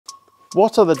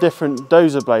What are the different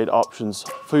dozer blade options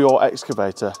for your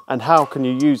excavator and how can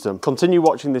you use them? Continue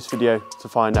watching this video to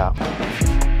find out.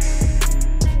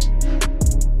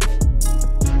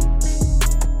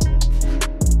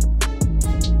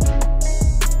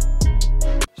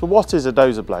 So what is a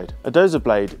dozer blade? A dozer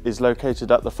blade is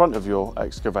located at the front of your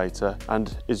excavator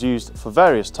and is used for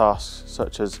various tasks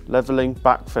such as levelling,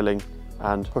 backfilling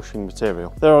and pushing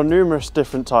material. There are numerous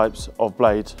different types of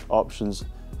blade options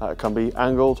that can be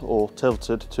angled or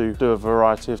tilted to do a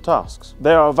variety of tasks.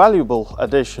 They are a valuable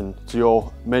addition to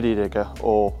your midi digger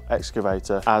or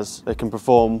excavator as they can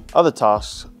perform other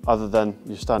tasks other than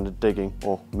your standard digging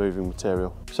or moving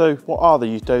material. So what are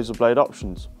the dozer blade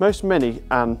options? Most mini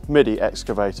and midi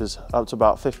excavators up to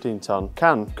about 15 ton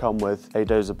can come with a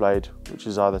dozer blade which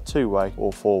is either 2-way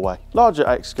or 4-way. Larger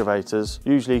excavators,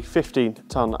 usually 15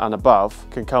 ton and above,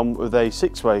 can come with a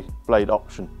 6-way blade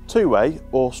option, 2-way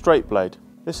or straight blade.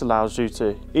 This allows you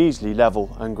to easily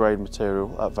level and grade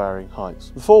material at varying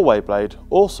heights. The 4-way blade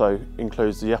also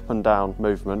includes the up and down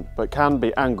movement but can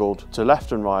be angled to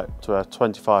left and right to a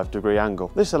 25-degree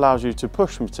angle. This allows you to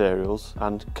push materials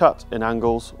and cut in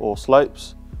angles or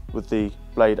slopes with the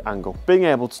blade angle. Being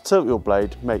able to tilt your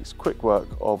blade makes quick work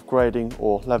of grading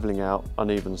or levelling out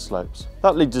uneven slopes.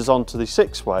 That leads us on to the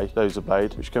 6-way dozer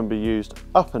blade, which can be used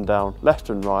up and down, left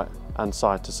and right and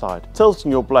side to side.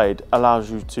 Tilting your blade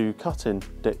allows you to cut in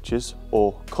ditches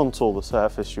or contour the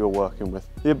surface you're working with.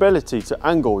 The ability to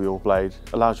angle your blade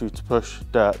allows you to push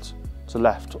dirt to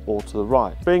left or to the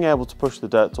right. Being able to push the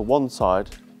dirt to one side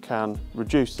can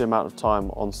reduce the amount of time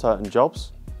on certain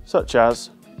jobs, such as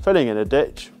filling in a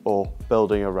ditch or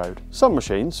building a road. Some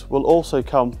machines will also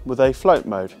come with a float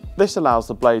mode. This allows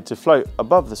the blade to float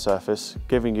above the surface,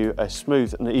 giving you a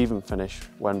smooth and even finish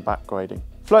when back grading.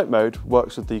 Float mode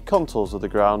works with the contours of the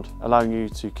ground, allowing you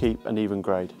to keep an even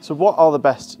grade. So what are the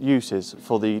best uses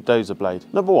for the dozer blade?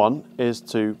 Number one is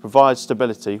to provide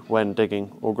stability when digging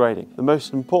or grading. The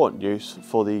most important use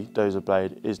for the dozer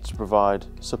blade is to provide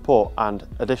support and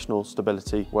additional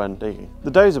stability when digging.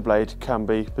 The dozer blade can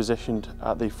be positioned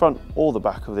at the front or the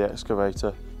back of the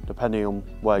excavator depending on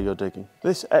where you're digging.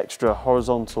 This extra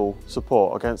horizontal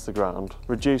support against the ground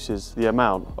reduces the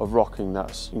amount of rocking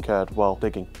that's incurred while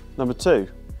digging. Number two,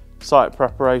 site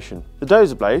preparation. The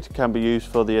dozer blade can be used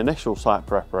for the initial site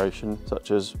preparation,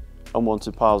 such as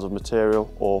unwanted piles of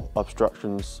material or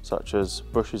obstructions such as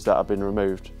bushes that have been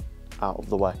removed out of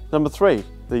the way. Number three,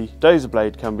 the dozer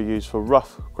blade can be used for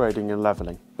rough grading and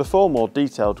levelling. Before more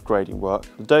detailed grading work,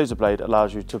 the dozer blade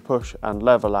allows you to push and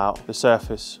level out the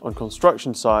surface on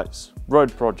construction sites,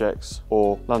 road projects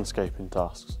or landscaping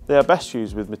tasks. They are best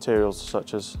used with materials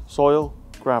such as soil,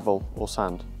 gravel or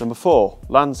sand. Number four,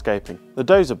 landscaping. The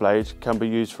dozer blade can be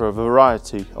used for a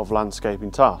variety of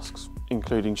landscaping tasks,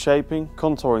 including shaping,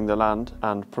 contouring the land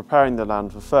and preparing the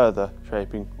land for further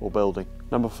shaping or building.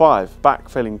 Number five,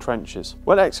 backfilling trenches.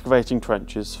 When excavating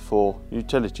trenches for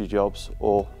utility jobs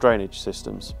or drainage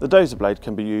systems, the dozer blade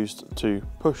can be used to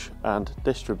push and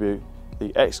distribute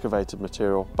the excavated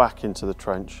material back into the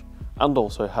trench and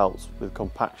also helps with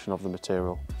compaction of the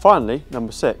material. Finally,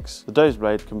 number six, the dozer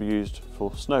blade can be used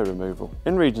for snow removal.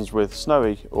 In regions with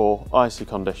snowy or icy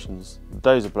conditions, the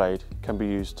dozer blade can be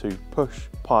used to push,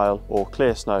 pile or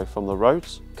clear snow from the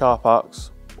roads, car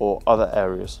parks or other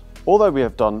areas. Although we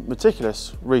have done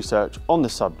meticulous research on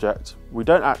this subject, we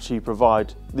don't actually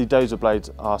provide the dozer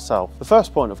blades ourselves. The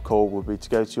first point of call would be to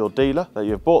go to your dealer that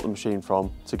you have bought the machine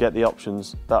from to get the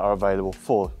options that are available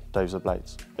for dozer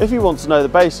blades. If you want to know the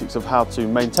basics of how to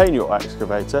maintain your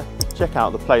excavator, check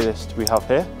out the playlist we have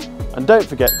here and don't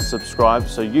forget to subscribe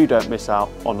so you don't miss out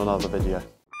on another video.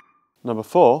 Number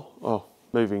four,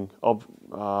 moving